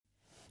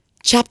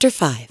Chapter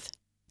 5.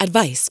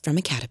 Advice from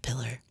a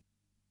Caterpillar.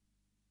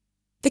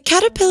 The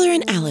caterpillar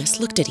and Alice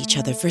looked at each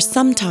other for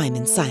some time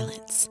in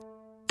silence.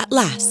 At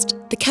last,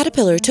 the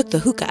caterpillar took the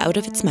hookah out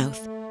of its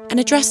mouth and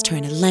addressed her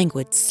in a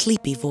languid,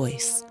 sleepy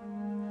voice.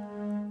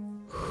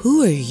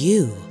 "Who are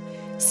you?"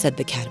 said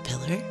the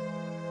caterpillar.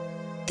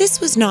 This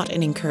was not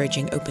an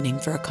encouraging opening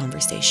for a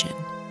conversation.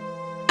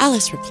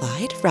 Alice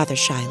replied, rather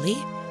shyly,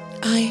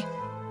 I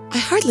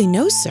hardly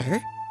know,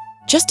 sir.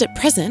 Just at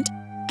present,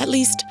 at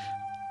least,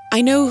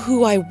 I know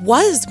who I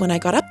was when I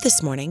got up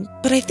this morning,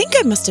 but I think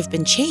I must have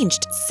been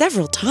changed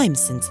several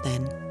times since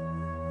then."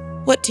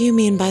 "What do you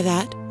mean by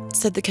that?"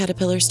 said the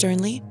caterpillar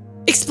sternly.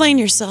 "Explain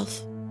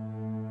yourself."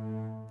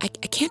 I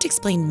can't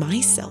explain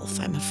myself,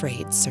 I'm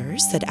afraid, sir,"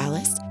 said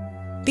Alice,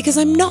 "because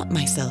I'm not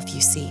myself,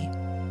 you see."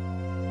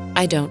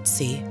 "I don't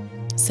see,"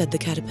 said the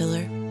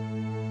caterpillar.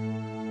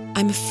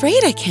 "I'm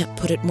afraid I can't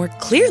put it more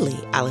clearly,"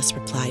 Alice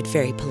replied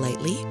very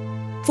politely,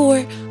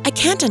 "for I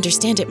can't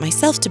understand it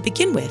myself to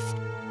begin with,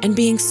 and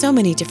being so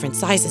many different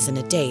sizes in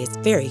a day is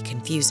very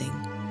confusing."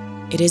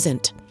 "It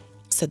isn't,"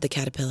 said the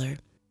caterpillar.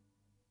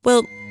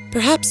 "Well,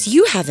 perhaps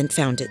you haven't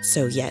found it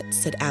so yet,"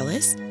 said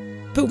Alice,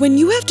 "but when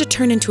you have to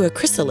turn into a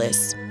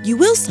chrysalis, you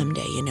will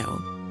someday, you know,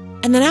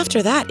 and then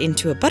after that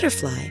into a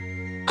butterfly.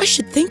 I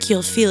should think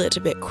you'll feel it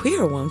a bit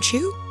queer, won't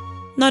you?"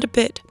 "Not a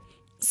bit,"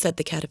 said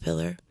the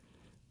caterpillar.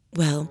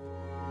 "Well,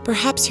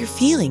 perhaps your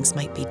feelings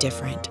might be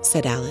different,"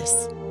 said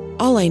Alice.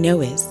 "All I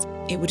know is,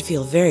 it would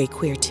feel very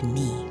queer to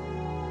me."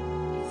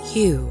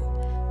 "You,"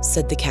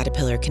 said the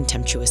caterpillar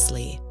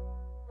contemptuously.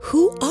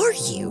 "Who are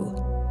you?"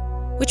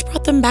 Which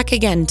brought them back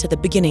again to the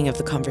beginning of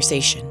the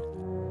conversation.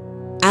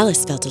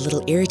 Alice felt a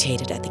little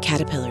irritated at the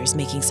caterpillars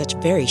making such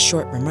very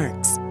short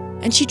remarks,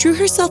 and she drew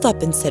herself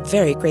up and said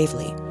very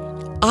gravely,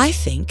 "I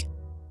think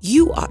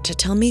you ought to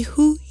tell me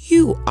who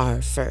you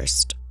are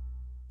first."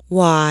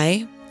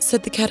 "Why?"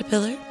 said the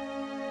caterpillar.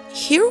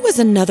 Here was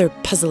another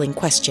puzzling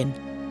question,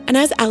 and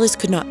as Alice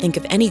could not think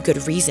of any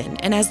good reason,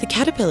 and as the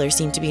caterpillar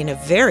seemed to be in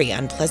a very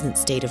unpleasant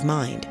state of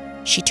mind,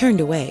 she turned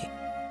away.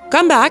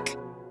 "Come back,"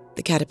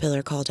 the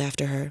caterpillar called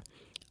after her.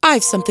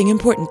 "I've something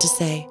important to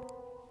say."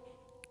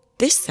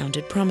 This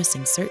sounded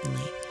promising,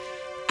 certainly.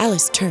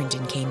 Alice turned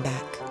and came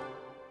back.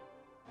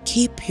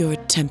 "Keep your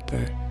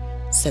temper,"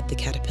 said the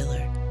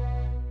caterpillar.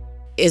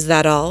 "Is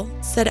that all?"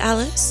 said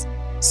Alice,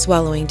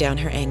 swallowing down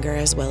her anger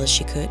as well as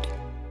she could.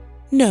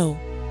 "No,"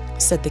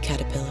 said the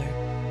caterpillar.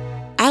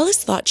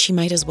 Alice thought she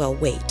might as well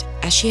wait,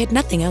 as she had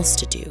nothing else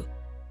to do,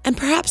 and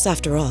perhaps,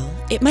 after all,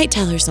 it might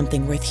tell her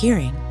something worth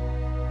hearing.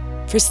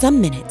 For some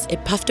minutes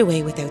it puffed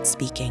away without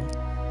speaking,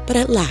 but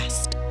at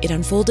last it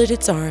unfolded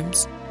its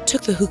arms,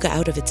 took the hookah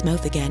out of its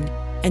mouth again,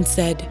 and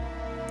said,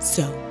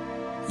 "So,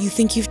 you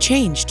think you've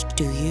changed,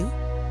 do you?"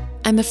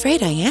 "I'm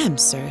afraid I am,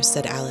 sir,"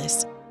 said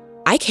Alice.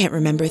 "I can't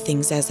remember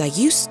things as I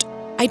used.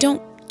 I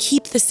don't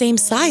keep the same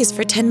size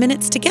for 10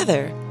 minutes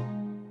together."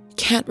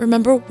 "Can't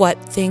remember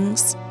what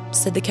things?"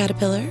 said the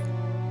caterpillar.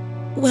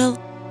 "Well,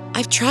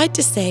 I've tried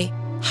to say,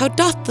 'How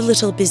doth the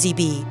little busy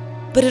bee?'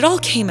 but it all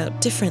came out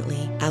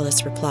differently,"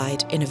 Alice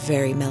replied in a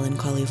very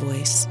melancholy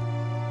voice.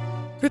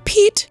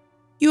 "Repeat,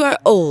 'You are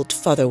old,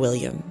 Father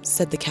William,'"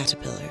 said the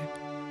caterpillar.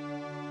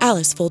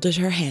 Alice folded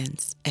her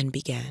hands and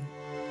began.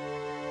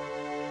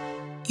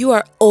 "You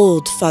are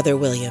old, Father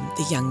William,"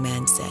 the young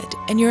man said,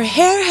 "and your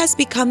hair has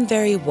become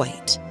very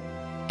white,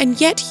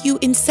 and yet you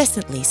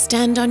incessantly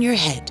stand on your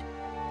head.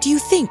 Do you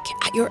think,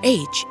 at your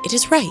age, it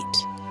is right?"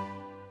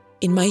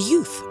 "In my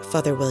youth,"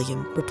 Father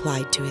William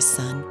replied to his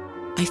son,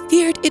 "I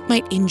feared it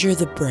might injure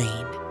the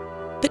brain.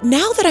 But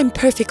now that I'm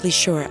perfectly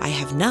sure I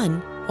have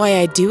none, why,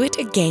 I do it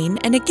again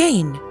and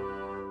again."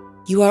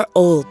 "You are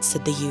old,"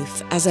 said the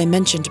youth, "as I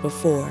mentioned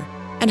before,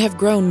 and have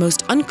grown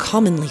most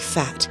uncommonly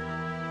fat.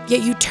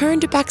 Yet you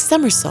turned a back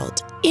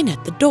somersault in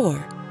at the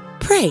door.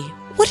 Pray,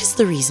 what is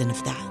the reason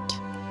of that?"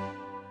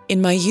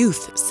 "In my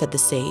youth," said the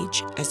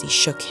sage, as he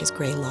shook his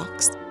grey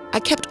locks, "I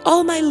kept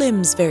all my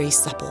limbs very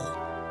supple.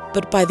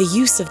 But by the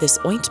use of this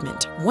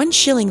ointment, 1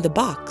 shilling the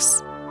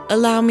box.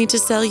 Allow me to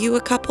sell you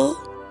a couple?"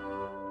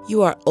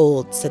 "You are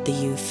old," said the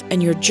youth,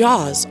 "and your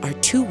jaws are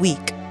too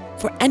weak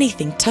for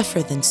anything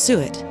tougher than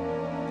suet.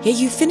 Yet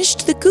you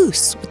finished the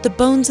goose with the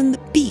bones and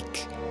the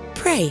beak.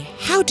 Pray,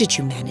 how did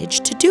you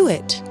manage to do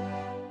it?"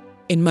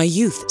 "In my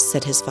youth,"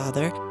 said his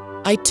father,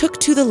 "I took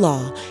to the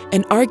law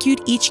and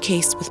argued each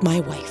case with my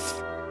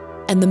wife,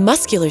 and the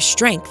muscular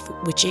strength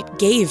which it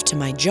gave to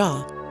my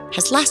jaw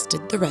has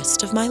lasted the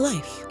rest of my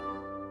life."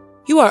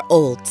 "You are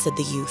old," said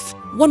the youth.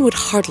 "One would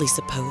hardly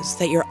suppose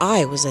that your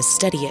eye was as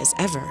steady as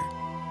ever.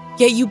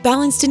 Yet you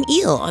balanced an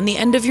eel on the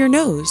end of your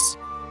nose.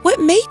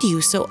 What made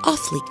you so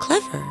awfully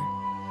clever?"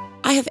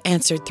 "I have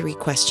answered 3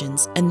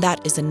 questions, and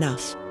that is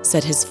enough,"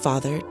 said his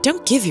father.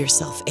 "Don't give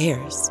yourself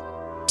airs.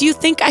 Do you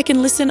think I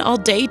can listen all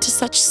day to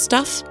such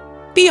stuff?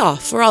 Be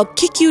off, or I'll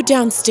kick you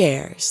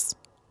downstairs."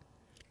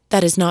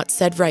 "That is not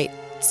said right,"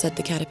 said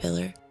the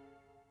caterpillar.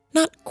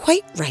 "Not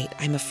quite right,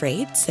 I'm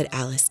afraid," said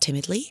Alice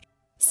timidly.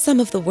 "Some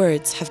of the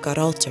words have got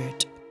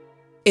altered."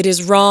 "It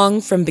is wrong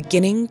from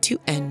beginning to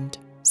end,"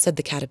 said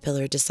the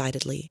caterpillar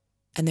decidedly.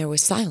 and there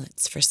was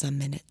silence for some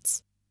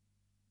minutes.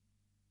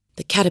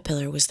 The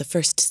caterpillar was the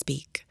first to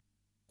speak.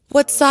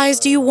 "What size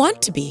do you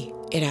want to be?"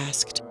 it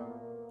asked.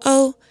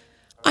 "Oh,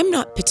 I'm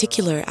not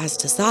particular as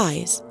to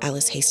size,"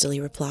 Alice hastily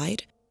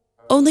replied.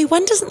 "Only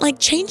one doesn't like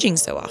changing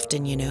so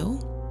often, you know."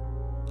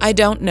 "I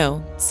don't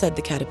know," said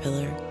the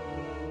caterpillar.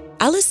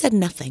 Alice said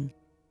nothing.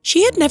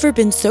 She had never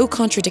been so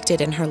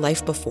contradicted in her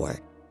life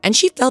before, and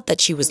she felt that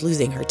she was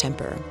losing her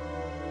temper.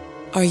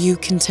 "Are you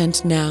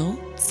content now?"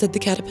 said the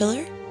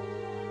caterpillar.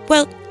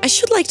 "Well, I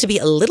should like to be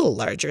a little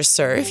larger,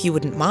 sir, if you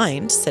wouldn't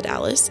mind," said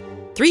Alice.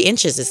 3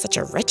 inches is such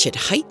a wretched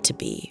height to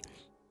be."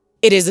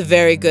 "It is a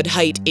very good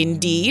height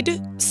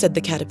indeed," said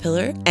the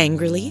caterpillar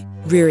angrily,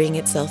 rearing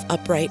itself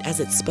upright as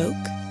it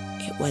spoke.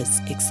 It was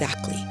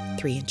exactly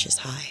 3 inches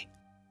high.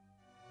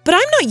 "But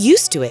I'm not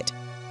used to it,"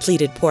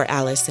 pleaded poor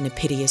Alice in a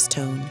piteous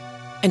tone,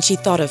 and she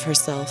thought of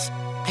herself,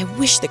 "I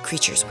wish the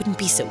creatures wouldn't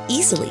be so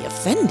easily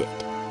offended."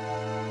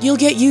 "You'll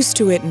get used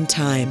to it in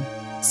time,"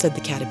 said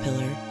the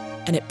caterpillar,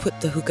 and it put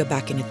the hookah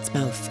back in its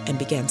mouth and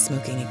began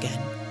smoking again.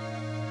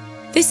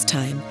 This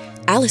time,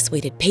 Alice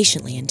waited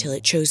patiently until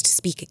it chose to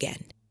speak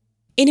again.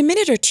 In a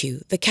minute or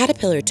two, the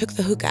caterpillar took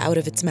the hookah out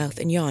of its mouth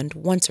and yawned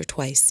once or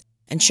twice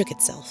and shook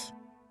itself.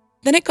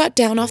 Then it got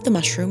down off the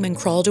mushroom and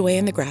crawled away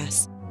in the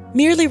grass,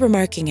 merely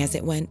remarking as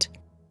it went,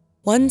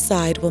 "One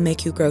side will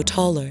make you grow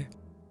taller,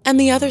 and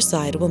the other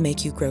side will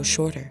make you grow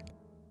shorter."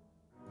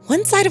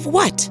 "One side of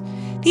what?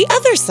 The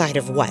other side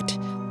of what?"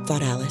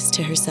 thought Alice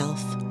to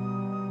herself.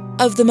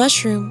 "Of the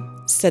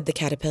mushroom," said the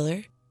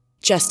caterpillar,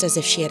 just as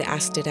if she had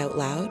asked it out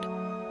loud,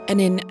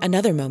 and in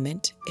another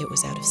moment it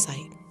was out of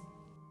sight.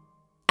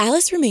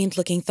 Alice remained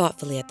looking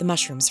thoughtfully at the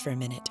mushrooms for a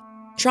minute,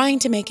 trying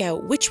to make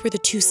out which were the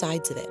 2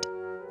 sides of it,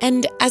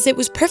 and as it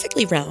was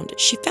perfectly round,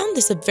 she found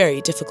this a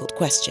very difficult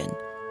question.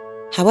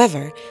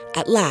 However,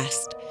 at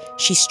last,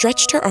 she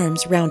stretched her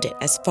arms round it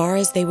as far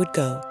as they would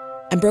go,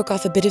 and broke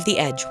off a bit of the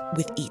edge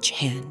with each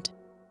hand.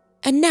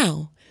 "And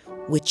now,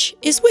 which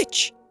is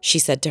which?" she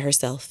said to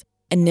herself,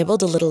 and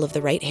nibbled a little of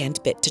the right hand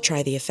bit to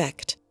try the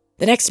effect.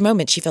 The next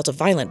moment she felt a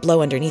violent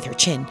blow underneath her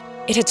chin.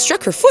 It had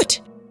struck her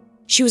foot!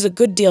 She was a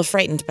good deal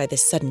frightened by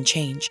this sudden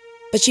change,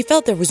 but she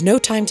felt there was no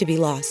time to be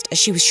lost, as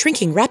she was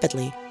shrinking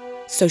rapidly,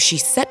 so she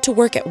set to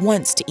work at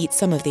once to eat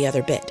some of the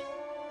other bit.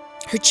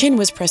 Her chin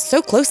was pressed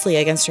so closely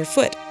against her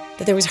foot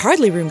that there was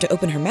hardly room to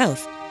open her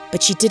mouth,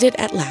 but she did it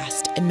at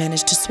last and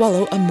managed to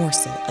swallow a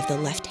morsel of the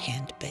left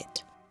hand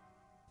bit.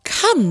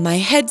 "Come, my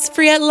head's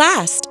free at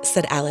last,"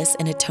 said Alice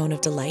in a tone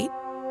of delight,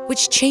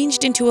 which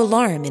changed into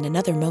alarm in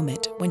another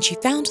moment when she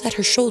found that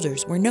her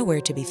shoulders were nowhere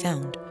to be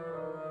found.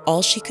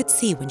 All she could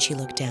see when she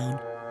looked down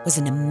was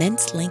an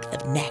immense length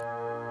of neck,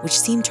 which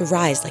seemed to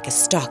rise like a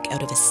stalk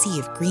out of a sea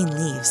of green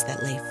leaves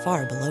that lay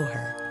far below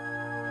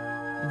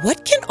her.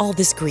 "What can all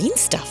this green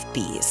stuff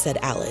be?" said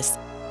Alice,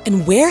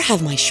 "and where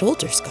have my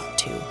shoulders got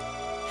to?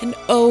 And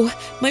oh,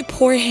 my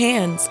poor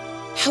hands!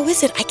 How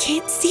is it I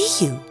can't see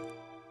you?"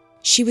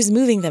 She was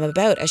moving them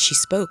about as she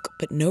spoke,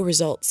 but no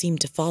result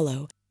seemed to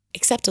follow,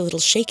 except a little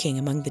shaking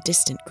among the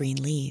distant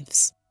green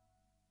leaves.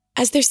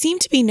 As there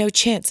seemed to be no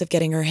chance of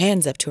getting her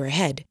hands up to her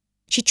head,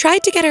 she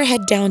tried to get her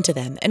head down to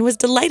them and was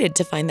delighted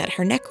to find that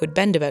her neck would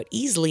bend about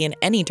easily in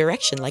any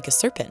direction like a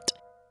serpent.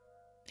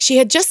 She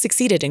had just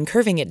succeeded in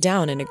curving it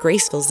down in a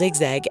graceful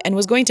zigzag and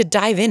was going to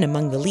dive in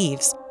among the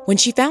leaves, when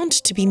she found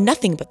to be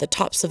nothing but the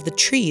tops of the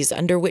trees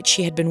under which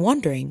she had been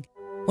wandering,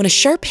 when a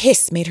sharp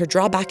hiss made her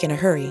draw back in a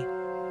hurry.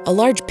 A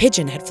large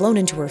pigeon had flown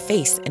into her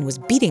face and was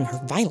beating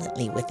her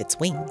violently with its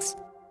wings.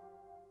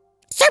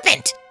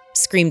 "Serpent!"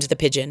 screamed the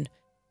pigeon.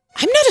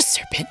 "I'm not a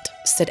serpent,"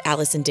 said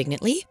Alice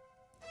indignantly.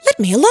 "Let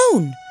me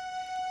alone."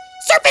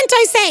 "Serpent,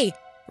 I say!"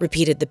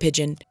 repeated the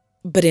pigeon,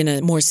 but in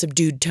a more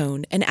subdued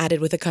tone, and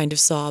added with a kind of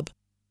sob,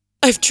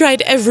 "I've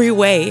tried every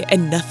way,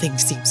 and nothing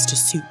seems to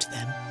suit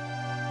them."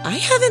 "I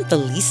haven't the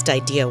least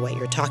idea what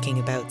you're talking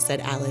about,"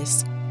 said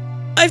Alice.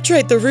 "I've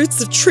tried the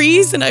roots of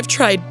trees, and I've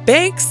tried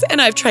banks,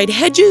 and I've tried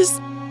hedges,"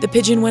 the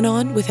pigeon went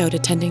on without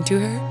attending to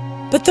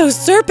her. "But those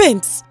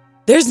serpents!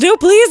 There's no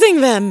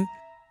pleasing them!"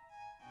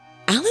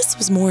 Alice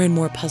was more and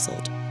more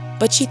puzzled,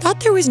 but she thought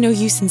there was no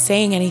use in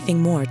saying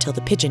anything more till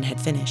the pigeon had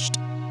finished.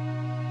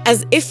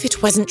 "As if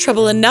it wasn't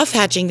trouble enough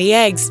hatching the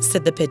eggs,"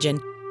 said the pigeon,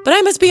 "but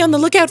I must be on the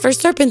lookout for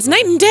serpents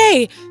night and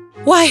day.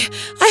 Why,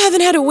 I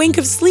haven't had a wink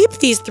of sleep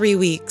these 3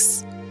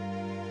 weeks."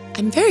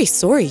 "I'm very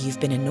sorry you've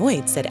been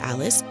annoyed," said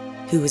Alice,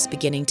 who was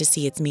beginning to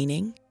see its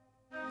meaning.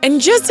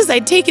 "And just as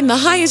I'd taken the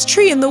highest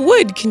tree in the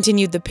wood,"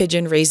 continued the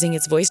pigeon, raising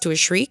its voice to a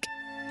shriek,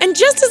 "and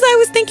just as I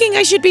was thinking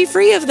I should be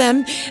free of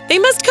them, they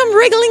must come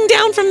wriggling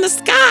down from the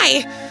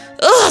sky.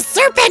 Ugh,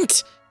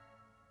 serpent!"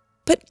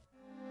 "But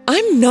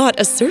I'm not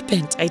a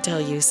serpent, I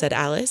tell you," said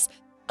Alice.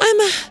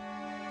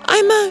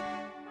 I'm a...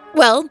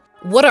 "Well,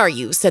 what are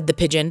you?" said the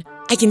pigeon.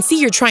 "I can see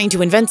you're trying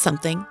to invent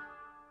something."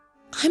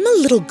 "I'm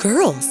a little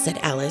girl," said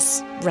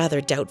Alice,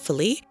 rather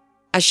doubtfully,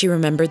 as she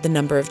remembered the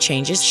number of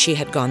changes she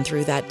had gone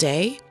through that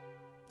day.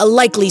 "A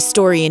likely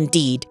story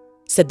indeed,"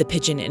 said the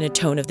pigeon in a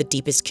tone of the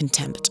deepest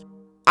contempt.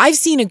 "I've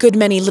seen a good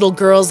many little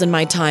girls in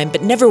my time,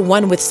 but never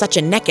one with such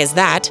a neck as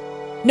that.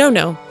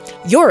 No,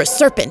 You're a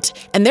serpent,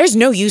 and there's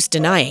no use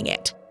denying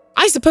it.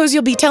 I suppose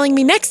you'll be telling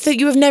me next that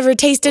you have never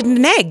tasted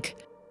an egg."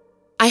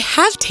 "I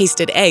have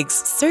tasted eggs,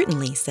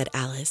 certainly," said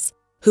Alice,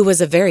 who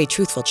was a very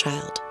truthful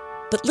child.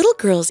 "But little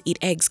girls eat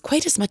eggs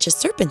quite as much as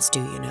serpents do,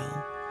 you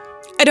know."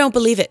 "I don't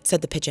believe it,"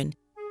 said the pigeon.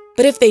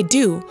 "But if they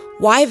do,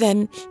 why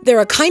then, they're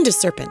a kind of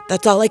serpent,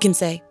 that's all I can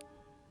say."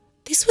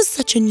 This was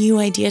such a new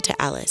idea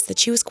to Alice that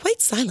she was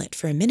quite silent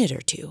for a minute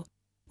or two,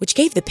 which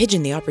gave the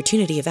pigeon the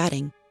opportunity of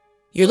adding,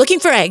 "You're looking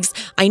for eggs,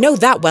 I know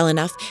that well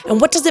enough, and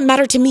what does it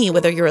matter to me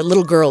whether you're a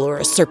little girl or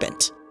a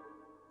serpent?"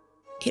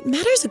 "It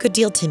matters a good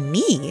deal to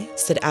me,"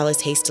 said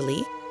Alice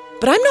hastily,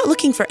 "but I'm not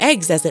looking for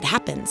eggs as it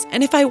happens,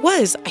 and if I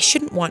was, I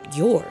shouldn't want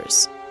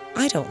yours.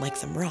 I don't like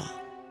them raw."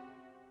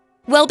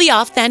 "Well, be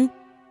off then,"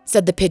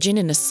 said the pigeon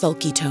in a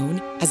sulky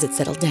tone as it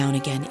settled down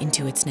again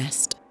into its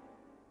nest.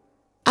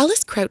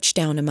 Alice crouched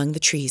down among the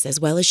trees as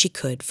well as she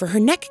could, for her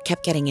neck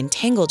kept getting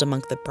entangled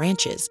among the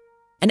branches,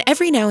 and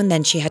every now and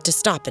then she had to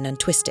stop and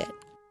untwist it.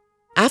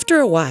 After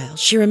a while,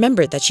 she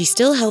remembered that she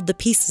still held the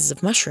pieces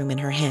of mushroom in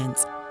her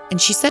hands,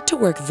 and she set to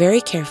work very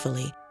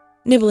carefully,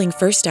 nibbling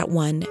first at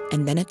one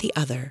and then at the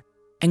other,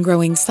 and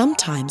growing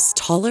sometimes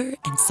taller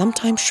and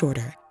sometimes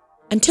shorter,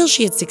 until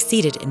she had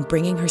succeeded in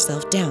bringing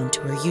herself down to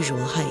her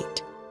usual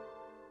height.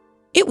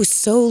 It was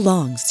so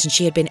long since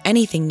she had been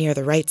anything near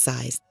the right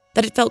size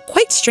that it felt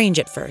quite strange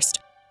at first,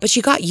 but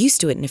she got used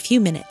to it in a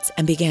few minutes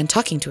and began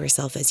talking to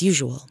herself as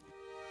usual.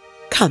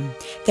 "Come,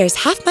 there's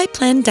half my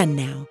plan done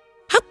now.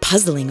 How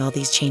puzzling all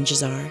these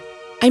changes are.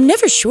 I'm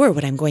never sure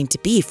what I'm going to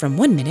be from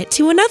one minute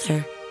to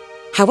another.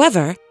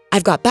 However,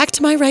 I've got back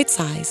to my right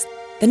size.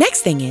 The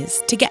next thing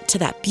is to get to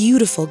that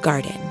beautiful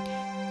garden.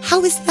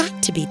 How is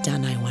that to be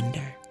done, I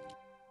wonder?"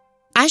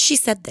 As she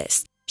said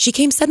this, she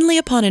came suddenly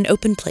upon an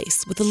open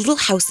place with a little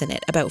house in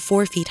it about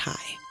 4 feet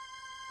high.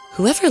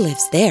 "Whoever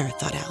lives there,"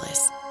 thought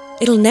Alice,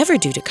 "it'll never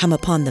do to come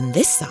upon them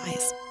this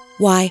size.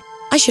 Why,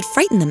 I should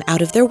frighten them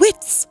out of their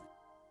wits."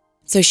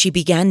 So she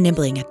began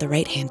nibbling at the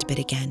right-hand bit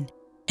again,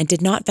 and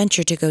did not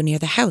venture to go near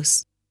the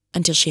house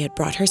until she had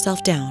brought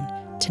herself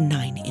down to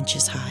 9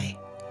 inches high.